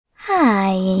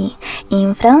me.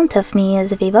 In front of me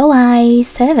is VIVO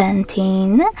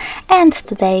Y17, and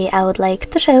today I would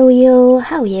like to show you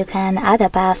how you can add a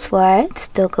password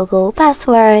to Google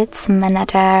Passwords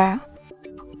Manager.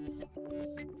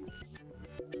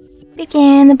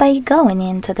 Begin by going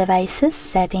into Devices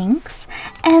Settings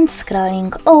and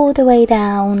scrolling all the way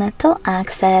down to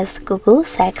access Google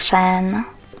section.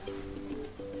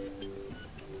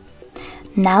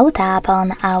 Now tap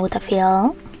on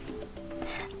Autofill,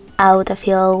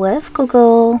 Autofill with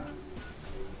Google,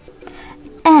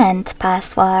 and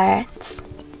Passwords.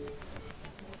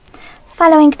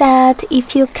 Following that,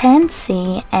 if you can't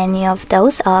see any of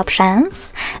those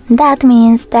options, that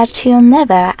means that you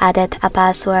never added a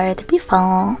password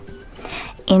before.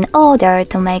 In order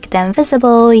to make them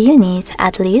visible, you need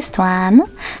at least one,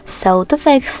 so to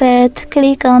fix it,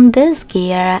 click on this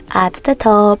gear at the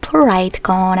top right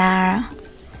corner.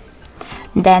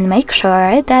 Then make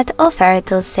sure that Offer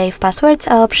to Save Passwords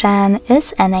option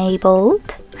is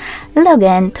enabled. Log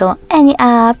in to any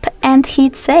app and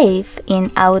hit Save in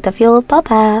Autofill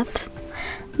pop-up.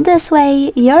 This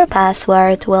way your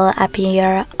password will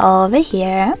appear over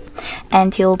here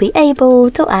and you'll be able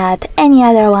to add any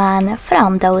other one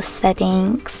from those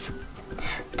settings.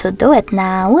 To do it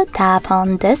now, tap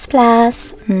on this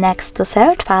plus next to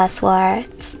Search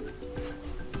Passwords.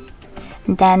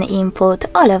 Then input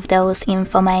all of those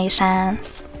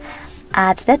informations.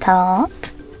 At the top,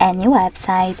 any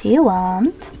website you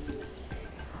want.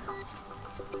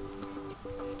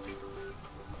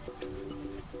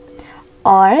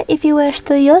 Or if you wish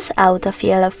to use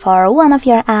Autofill for one of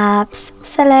your apps,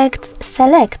 select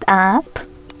Select App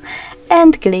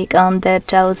and click on the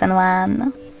chosen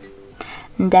one.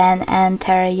 Then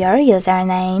enter your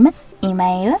username,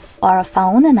 email or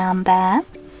phone number,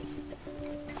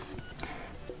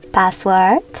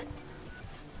 password,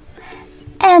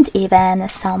 and even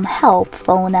some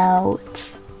helpful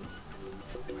notes.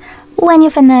 When you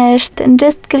finished,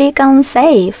 just click on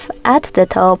Save at the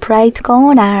top right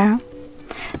corner.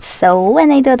 So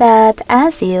when I do that,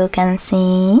 as you can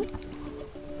see,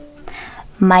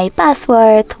 my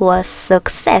password was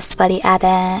successfully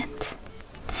added.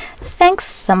 Thanks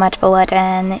so much for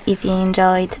watching. If you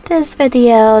enjoyed this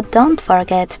video, don't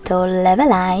forget to leave a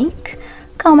like,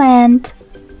 comment,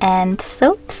 and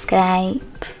subscribe.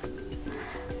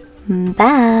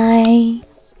 Bye!